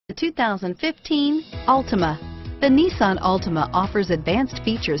The 2015 Altima. The Nissan Altima offers advanced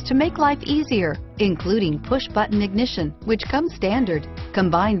features to make life easier, including push-button ignition, which comes standard.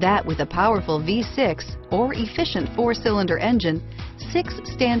 Combine that with a powerful V6 or efficient 4-cylinder engine, 6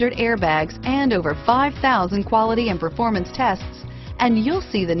 standard airbags, and over 5,000 quality and performance tests, and you'll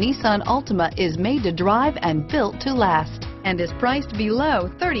see the Nissan Altima is made to drive and built to last, and is priced below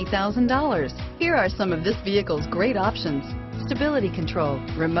 $30,000. Here are some of this vehicle's great options: stability control,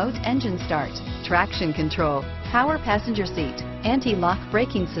 remote engine start, traction control, power passenger seat, anti-lock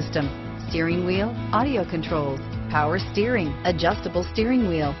braking system, steering wheel audio controls, power steering, adjustable steering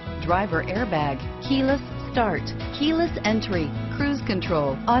wheel, driver airbag, keyless start, keyless entry, cruise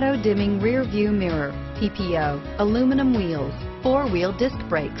control, auto dimming rear view mirror, PPO, aluminum wheels, 4-wheel disc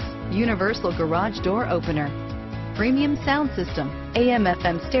brakes, universal garage door opener, premium sound system,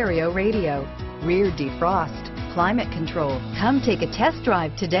 AM/FM stereo radio, rear defrost, climate control. Come take a test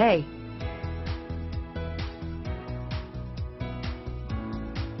drive today.